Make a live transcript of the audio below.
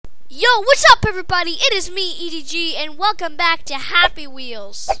Yo, what's up everybody? It is me, EDG, and welcome back to Happy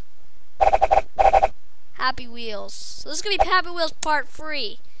Wheels. Happy Wheels. So this is going to be Happy Wheels Part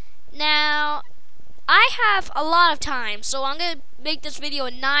 3. Now, I have a lot of time, so I'm going to make this video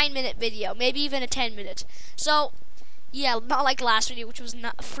a 9-minute video, maybe even a 10-minute. So, yeah, not like the last video, which was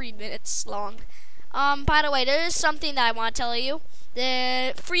not 3 minutes long. By the way, there is something that I want to tell you.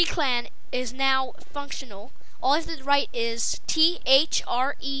 The free clan is now functional. All I have to write is THREE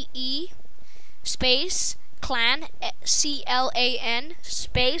space clan CLAN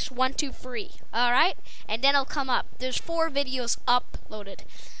space 123. Alright? And then it'll come up. There's 4 videos uploaded.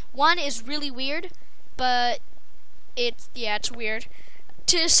 One is really weird, but it's weird.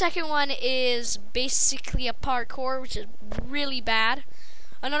 The second one is basically a parkour, which is really bad.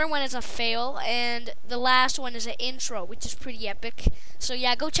 Another one is a fail, and the last one is an intro, which is pretty epic. So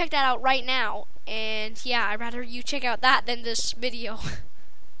yeah, go check that out right now. And yeah, I'd rather you check out that than this video.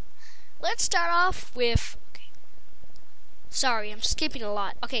 Let's start off with... Okay. Sorry, I'm skipping a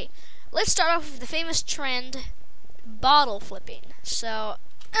lot. Okay, let's start off with the famous trend, bottle flipping. So,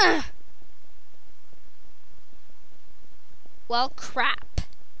 well, crap.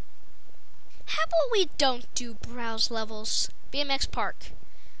 How about we don't do browse levels? BMX Park.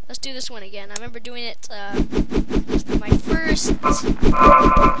 Let's do this one again. I remember doing it my first...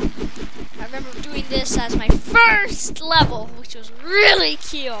 I remember doing this as my first level, which was really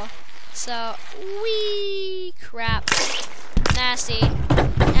cool. So, wee crap. Nasty.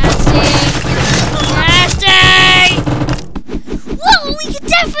 Nasty. Nasty! Well, we could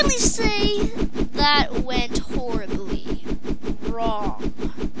definitely say that went horribly wrong.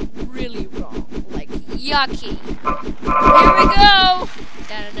 Really wrong. Like, yucky. Here we go!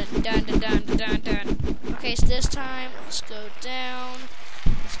 Dun, dun, dun, dun, dun, dun, dun. Okay, so this time, let's go down.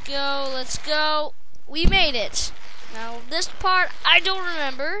 Let's go, let's go. We made it. Now, this part, I don't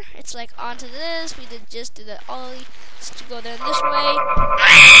remember. It's like onto this. We just did the ollie. Let's go down this way.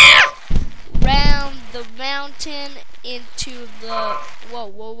 Round the mountain into the... Whoa,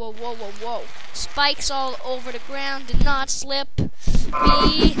 whoa, whoa, whoa, whoa, whoa. Spikes all over the ground. Did not slip.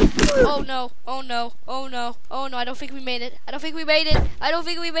 Oh no, oh no, oh no, oh no, I don't think we made it. I don't think we made it. I don't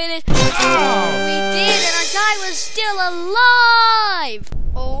think we made it. Oh, we did, and our guy was still alive.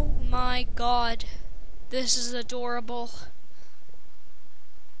 Oh my god. This is adorable.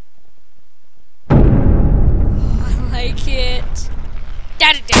 I like it.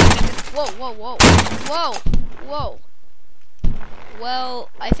 Whoa, whoa, whoa, whoa, whoa. Well,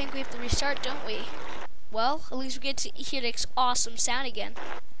 I think we have to restart, don't we? Well, at least we get to hear this awesome sound again.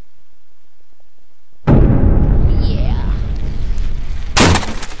 Yeah.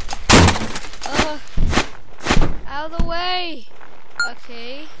 Out of the way.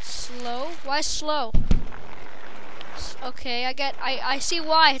 Okay, slow. Why slow? Okay, I see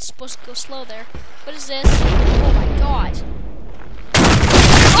why it's supposed to go slow there. What is this? Oh my god.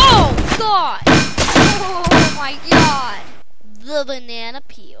 Oh god! Oh my god! The banana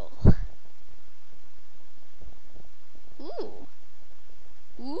peel. Ooh.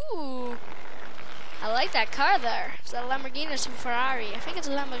 Ooh. I like that car there. Is that a Lamborghini or some Ferrari? I think it's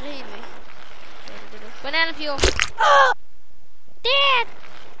a Lamborghini. Banana peel. Oh! Dad!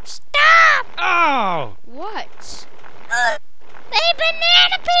 Stop! Oh! What? Hey,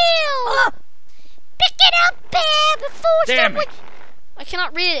 banana peel! Pick it up, babe, before Damn it! I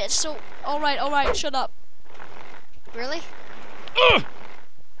cannot read it, so... Alright, shut up. Really?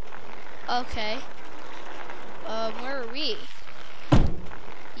 Okay. Where are we?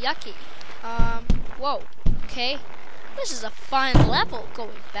 Yucky. Whoa. Okay. This is a fun level,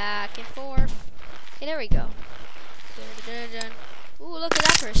 going back and forth. Okay, there we go. Ooh, look at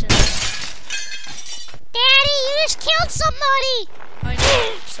that person. Daddy, you just killed somebody! I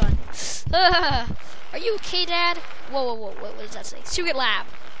know, son. Are you okay, Dad? Whoa, what does that say? Secret lab.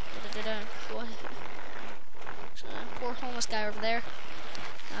 What? Poor homeless guy over there.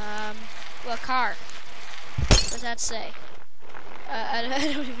 Well, car. What does that say? I don't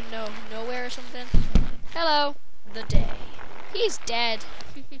even know. Nowhere or something? Hello. The day. He's dead.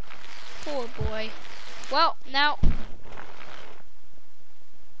 Poor boy. Well, now...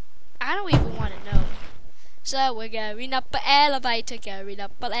 I don't even want to know. So we're going up an elevator, going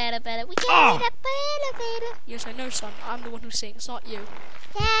up an elevator. We're going up an elevator. Yes, I know, son. I'm the one who sings, not you.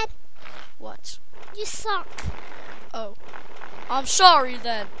 Dad. What? You suck. Oh. I'm sorry,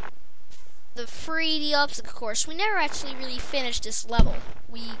 then. The 3D obstacle course. We never actually really finished this level.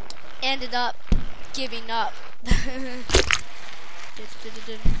 We ended up giving up.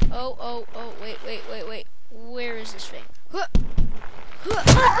 Oh, wait. Where is this thing?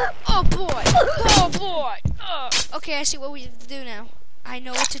 Oh boy! Oh boy! Okay, I see what we have to do now. I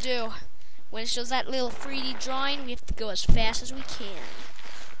know what to do. When it shows that little 3D drawing, we have to go as fast as we can.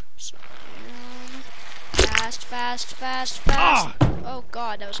 So, fast, fast, fast, fast. Oh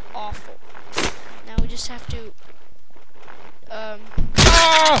god, that was awful. Now we just have to,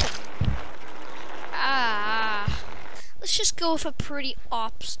 let's just go with a pretty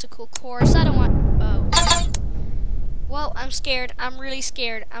obstacle course. I don't want, well, I'm scared. I'm really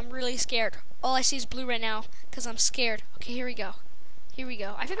scared. I'm really scared. All I see is blue right now, because I'm scared. Okay, here we go. Here we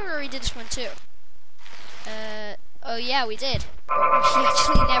go. I think we already did this one too. Oh yeah, we did. We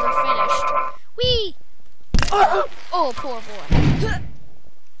actually never finished. Whee! Oh, poor boy.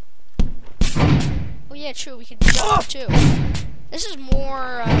 Oh yeah, true, we can jump too. This is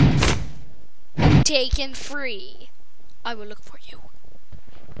more, taken free. I will look for you.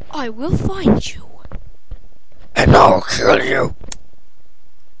 I will find you. And I'll kill you.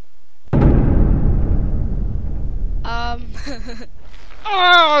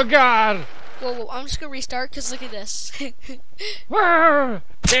 Oh God! Whoa, I'm just gonna restart, cause look at this. Damn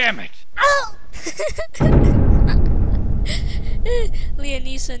it! Liam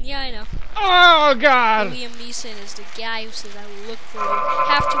Neeson, yeah, I know. Oh God! Liam Neeson is the guy who says I will look for you.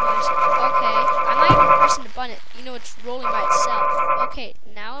 Have to once. Okay, I'm not even pressing the button. You know, it's rolling by itself. Okay,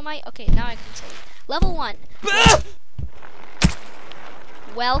 now am I? Okay, now I control it. Level 1.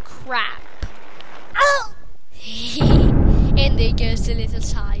 Well, crap. And there goes the little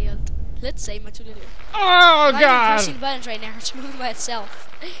child. Let's say much little. Oh I'm not even God! pressing buttons right now. It's moving by itself.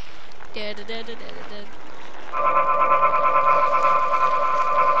 Have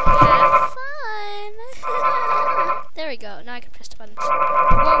fun. There we go. Now I can press the buttons.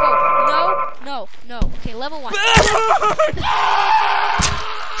 Whoa, whoa. No. Okay, level 1.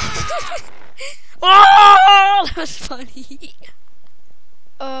 Oh, that was funny.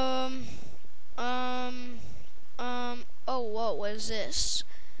 Oh, whoa, what is this?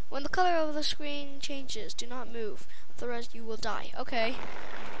 When the color of the screen changes, do not move, otherwise you will die. Okay.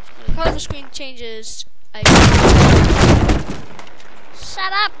 When the color of the screen changes,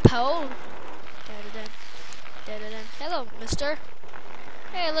 shut up, Poe! Hello, mister.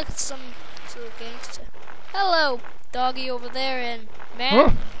 Hey, look at some little gangster. Hello, doggy over there, and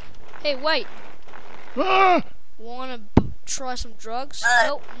man. Hey, wait. Wanna try some drugs?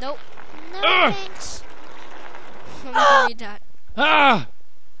 Nope. No, thanks. I'm gonna read that.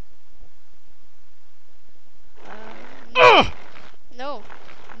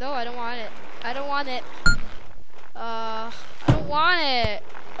 No, I don't want it. I don't want it. I don't want it.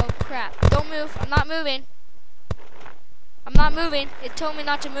 Oh crap! Don't move. I'm not moving. I'm not moving. It told me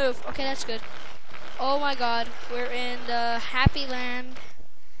not to move. Okay, that's good. Oh my God, we're in the happy land.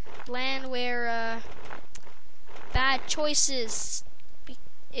 Land where bad choices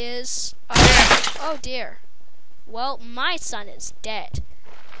is. Oh dear. Well, my son is dead.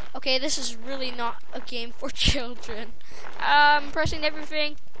 Okay, this is really not a game for children. I'm pressing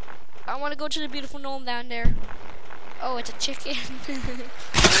everything. I want to go to the beautiful gnome down there. Oh, it's a chicken.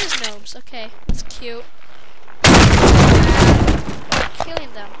 It is gnomes. Okay, that's cute.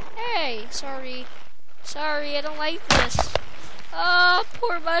 Killing them. Hey, sorry, I don't like this. Oh,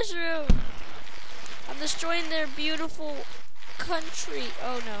 poor mushroom. I'm destroying their beautiful country.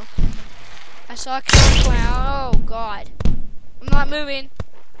 Oh no. I saw a killer clown. Oh God. I'm not moving.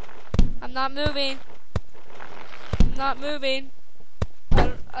 I'm not moving.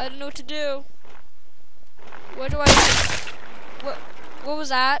 I don't know what to do. What do I do? What was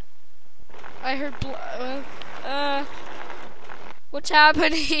that? I heard what's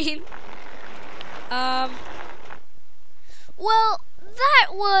happening? Well, that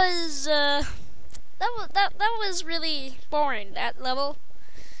was really boring, that level.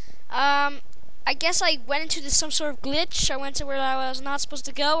 I guess I went into some sort of glitch. I went to where I was not supposed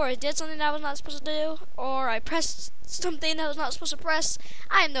to go, or I did something I was not supposed to do, or I pressed something I was not supposed to press.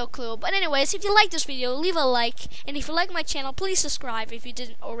 I have no clue. But anyways, if you like this video, leave a like, and if you like my channel, please subscribe if you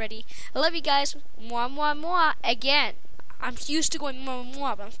didn't already. I love you guys. Mwah, mwah, mwah. Again, I'm used to going mwah,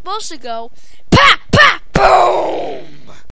 mwah, but I'm supposed to go pa, pa, boom!